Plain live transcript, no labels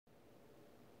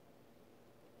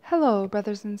Hello,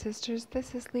 brothers and sisters.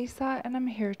 This is Lisa, and I'm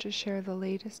here to share the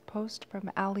latest post from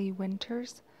Allie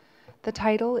Winters. The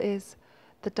title is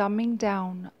The Dumbing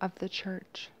Down of the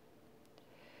Church.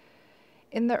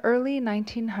 In the early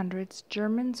 1900s,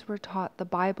 Germans were taught the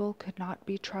Bible could not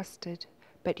be trusted,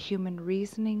 but human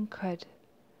reasoning could.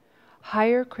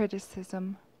 Higher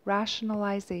criticism,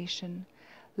 rationalization,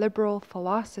 liberal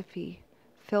philosophy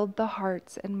filled the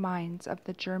hearts and minds of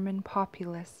the German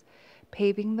populace,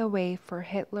 paving the way for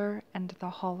Hitler and the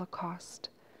Holocaust,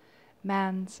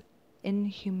 man's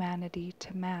inhumanity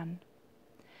to man.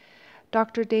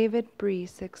 Dr. David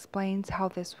Breese explains how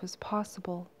this was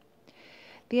possible.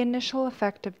 The initial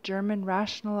effect of German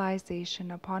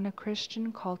rationalization upon a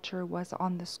Christian culture was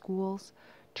on the schools,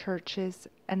 churches,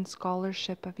 and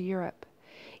scholarship of Europe.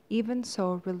 Even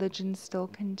so, religion still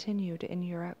continued in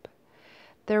Europe.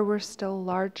 There were still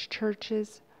large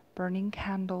churches, burning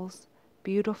candles,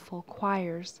 beautiful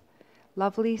choirs,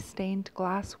 lovely stained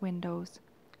glass windows,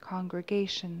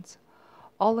 congregations.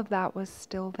 All of that was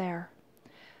still there.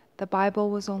 The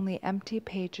Bible was only empty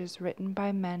pages written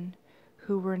by men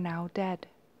who were now dead,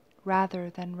 rather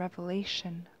than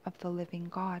revelation of the living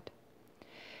God.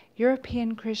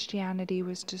 European Christianity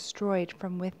was destroyed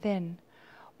from within,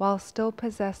 while still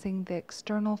possessing the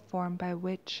external form by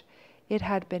which it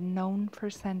had been known for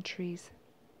centuries.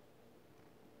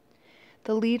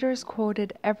 The leaders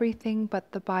quoted everything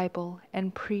but the Bible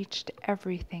and preached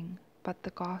everything but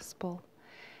the gospel,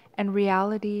 and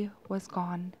reality was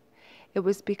gone. It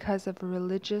was because of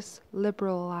religious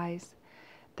liberalize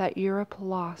that Europe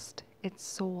lost its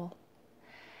soul.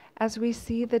 As we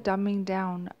see the dumbing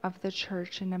down of the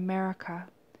church in America,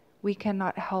 we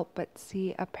cannot help but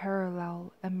see a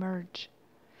parallel emerge.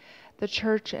 The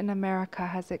church in America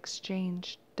has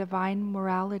exchanged divine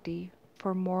morality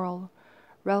for moral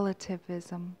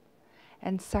relativism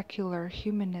and secular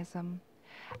humanism,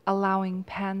 allowing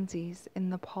pansies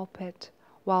in the pulpit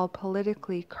while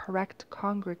politically correct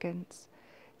congregants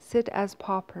sit as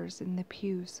paupers in the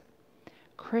pews.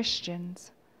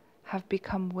 Christians have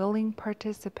become willing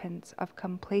participants of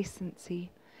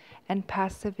complacency and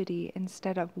passivity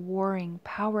instead of warring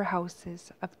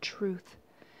powerhouses of truth,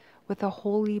 with a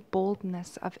holy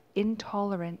boldness of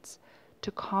intolerance to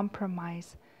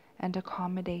compromise and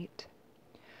accommodate.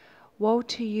 Woe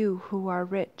to you who are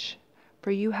rich,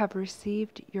 for you have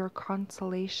received your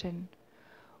consolation.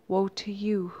 Woe to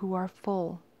you who are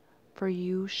full, for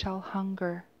you shall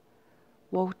hunger.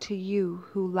 Woe to you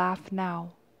who laugh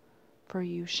now, for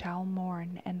you shall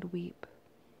mourn and weep.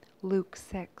 Luke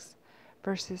 6,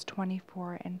 verses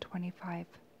 24 and 25.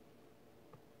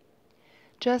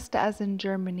 Just as in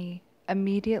Germany,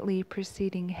 immediately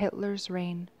preceding Hitler's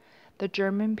reign, the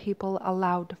German people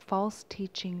allowed false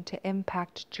teaching to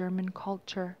impact German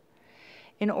culture.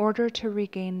 In order to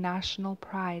regain national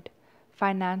pride,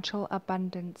 financial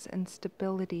abundance, and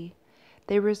stability,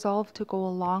 they resolved to go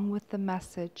along with the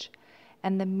message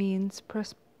and the means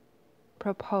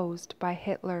proposed by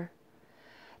Hitler.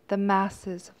 The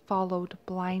masses followed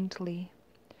blindly.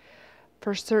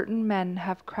 For certain men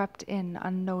have crept in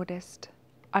unnoticed,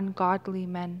 ungodly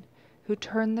men who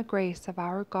turn the grace of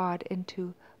our God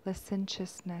into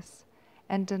licentiousness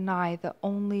and deny the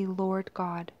only Lord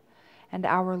God and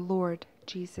our Lord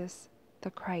Jesus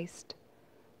the Christ.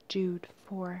 Jude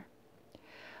 4.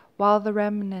 While the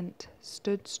remnant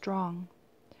stood strong.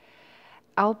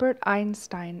 Albert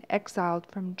Einstein, exiled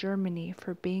from Germany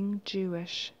for being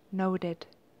Jewish, noted,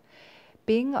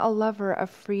 "Being a lover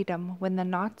of freedom, when the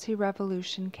Nazi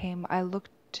Revolution came, I looked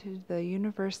to the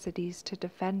universities to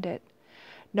defend it,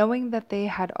 knowing that they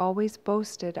had always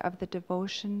boasted of the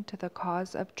devotion to the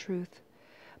cause of truth.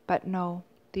 But no,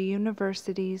 the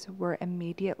universities were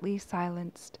immediately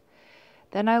silenced.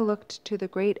 Then I looked to the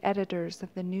great editors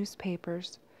of the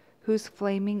newspapers, whose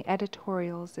flaming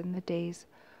editorials in the days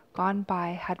gone by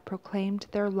had proclaimed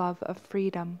their love of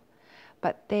freedom,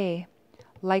 but they,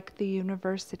 like the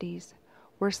universities,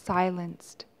 were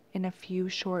silenced in a few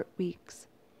short weeks.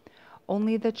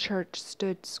 Only the church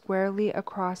stood squarely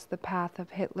across the path of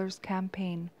Hitler's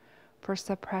campaign for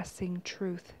suppressing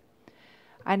truth.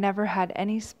 I never had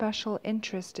any special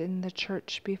interest in the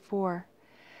church before,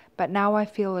 but now I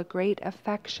feel a great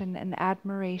affection and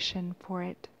admiration for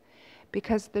it,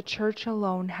 because the church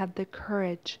alone had the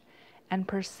courage and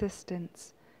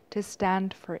persistence to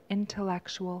stand for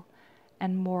intellectual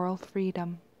and moral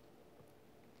freedom.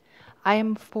 I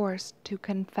am forced to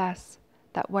confess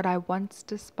that what I once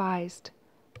despised,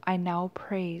 I now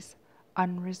praise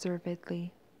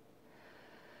unreservedly.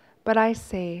 But I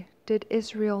say, did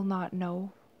Israel not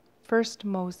know? First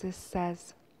Moses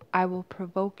says, I will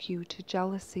provoke you to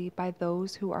jealousy by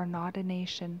those who are not a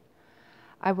nation.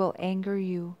 I will anger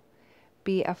you.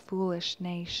 Be a foolish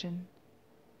nation.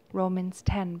 Romans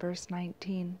 10, verse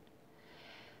 19.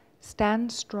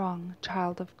 Stand strong,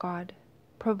 child of God.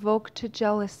 Provoke to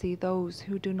jealousy those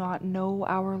who do not know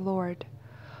our Lord.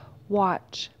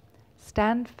 Watch.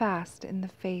 Stand fast in the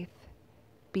faith.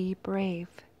 Be brave.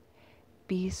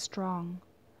 Be strong.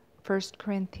 1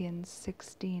 Corinthians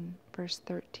 16, verse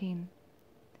 13.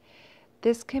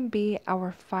 This can be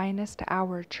our finest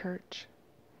hour, church.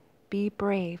 Be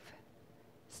brave.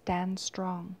 Stand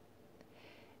strong.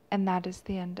 And that is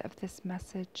the end of this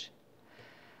message.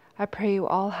 I pray you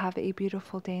all have a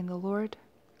beautiful day in the Lord.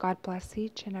 God bless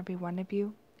each and every one of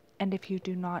you. And if you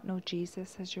do not know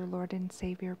Jesus as your Lord and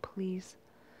Savior, please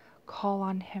call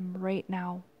on Him right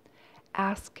now.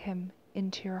 Ask Him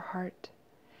into your heart.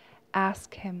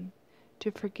 Ask Him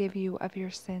to forgive you of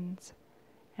your sins,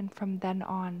 and from then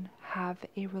on have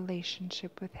a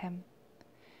relationship with Him.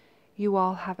 You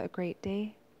all have a great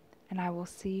day, and I will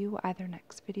see you either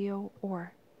next video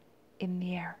or in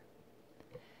the air.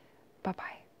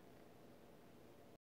 Bye-bye.